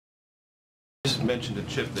just mentioned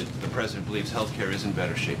to Chip that the President believes healthcare is in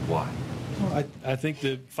better shape. Why? Well, I think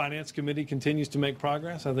the Finance Committee continues to make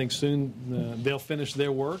progress. I think soon they'll finish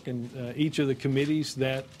their work, and each of the committees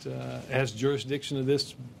that has jurisdiction of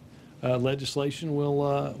this legislation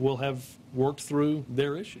will have worked through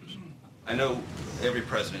their issues. I know every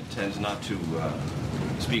president tends not to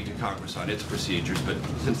speak to Congress on its procedures, but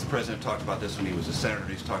since the President talked about this when he was a senator,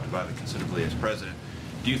 he's talked about it considerably as President.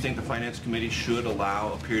 Do you think the Finance Committee should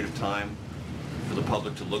allow a period of time for the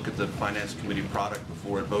public to look at the Finance Committee product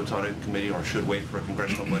before it votes on it in committee, or should wait for a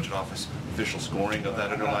Congressional Budget Office official scoring of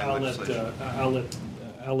that underlying legislation?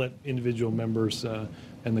 I'll let individual members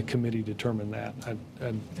and the committee determine that.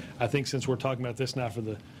 I think since we're talking about this now for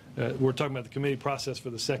the we're talking about the committee process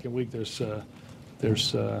for the second week, there's been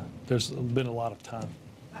a lot of time.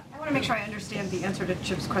 I want to make sure I understand the answer to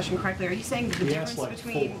Chip's question correctly. Are you saying that the difference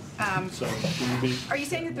between are you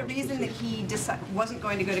saying that the reason that he wasn't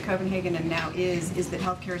going to go to Copenhagen and now is that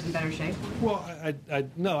healthcare is in better shape? Well,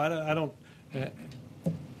 no, I don't.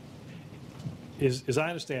 As I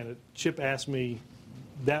understand it, Chip asked me.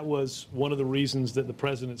 That was one of the reasons that the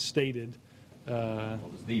President stated.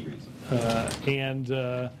 What was the reason?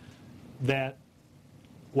 And that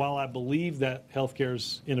while I believe that healthcare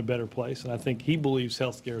is in a better place, and I think he believes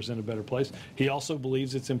healthcare is in a better place, he also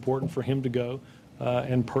believes it's important for him to go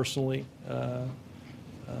and personally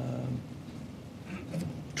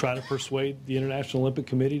try to persuade the International Olympic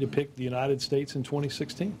Committee to pick the United States in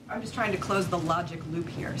 2016. I'm just trying to close the logic loop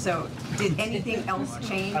here. So did anything else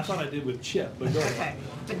change? I thought I did with Chip, but go ahead. Okay,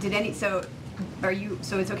 but did any, so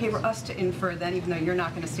it's okay for us to infer then, even though you're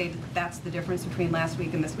not going to say that that's the difference between last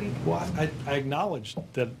week and this week? Well, I acknowledged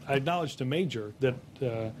that. I acknowledged to Major that,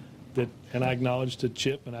 and I acknowledged to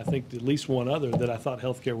Chip, and I think at least one other, that I thought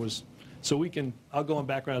healthcare was. So we can. I'll go on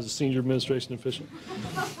background as a senior administration official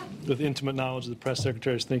with intimate knowledge of the press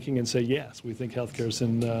secretary's thinking, and say yes, we think healthcare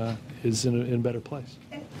is in a better place.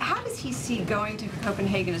 And how does he see going to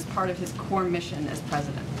Copenhagen as part of his core mission as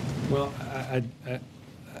president? Well,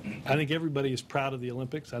 I think everybody is proud of the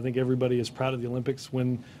Olympics. I think everybody is proud of the Olympics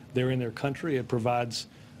when they're in their country. It provides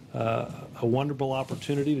a wonderful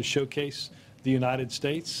opportunity to showcase the United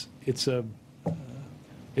States. It's a,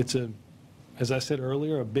 as I said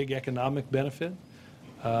earlier, a big economic benefit.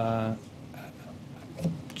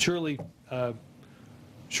 Surely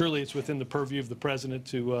it's within the purview of the President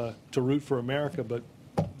to root for America, but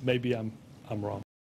maybe I'm wrong.